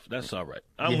been rough. That's all right.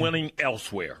 I'm winning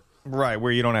elsewhere. Right,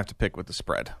 where you don't have to pick with the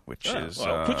spread, which is...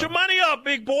 Well, put your money up,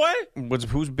 big boy.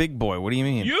 Who's big boy? What do you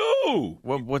mean? You.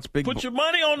 What's big boy? Put your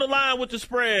money on the line with the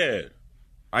spread.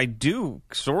 I do,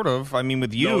 sort of. I mean,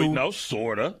 with you. No,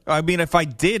 sort of. I mean, if I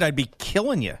did, I'd be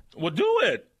killing you. Well, do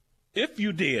it. If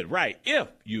you did, right? If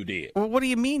you did. Well, what do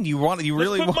you mean? Let's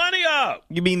put money up.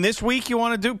 You mean this week you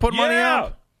want to put money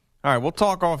up? All right, we'll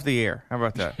talk off the air. How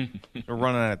about that? We're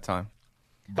running out of time.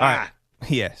 Bye. Right.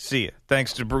 Yeah, see ya.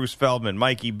 Thanks to Bruce Feldman,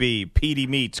 Mikey B, Petey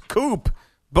Meats, Coop,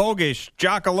 Bogish,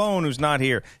 Jock Alone, who's not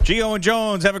here. Gio and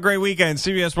Jones, have a great weekend.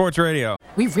 CBS Sports Radio.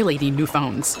 We really need new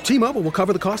phones. T-Mobile will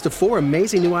cover the cost of 4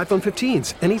 amazing new iPhone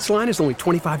 15s, and each line is only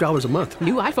 $25 a month.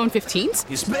 New iPhone 15s?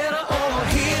 It's better over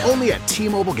here. Only at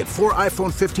T-Mobile, get 4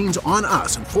 iPhone 15s on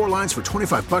us and 4 lines for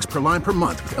 $25 per line per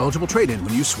month with eligible trade-in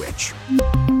when you switch.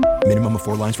 Minimum of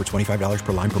 4 lines for $25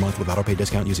 per line per month with autopay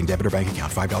discount using debit or bank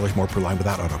account. $5 more per line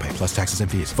without autopay, plus taxes and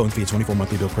fees. Phone fee at 24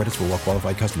 monthly bill credits for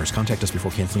well-qualified customers. Contact us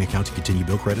before canceling account to continue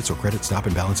bill credits or credit stop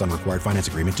and balance on required finance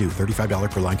agreement due.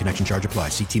 $35 per line connection charge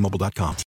applies. See T-Mobile.com.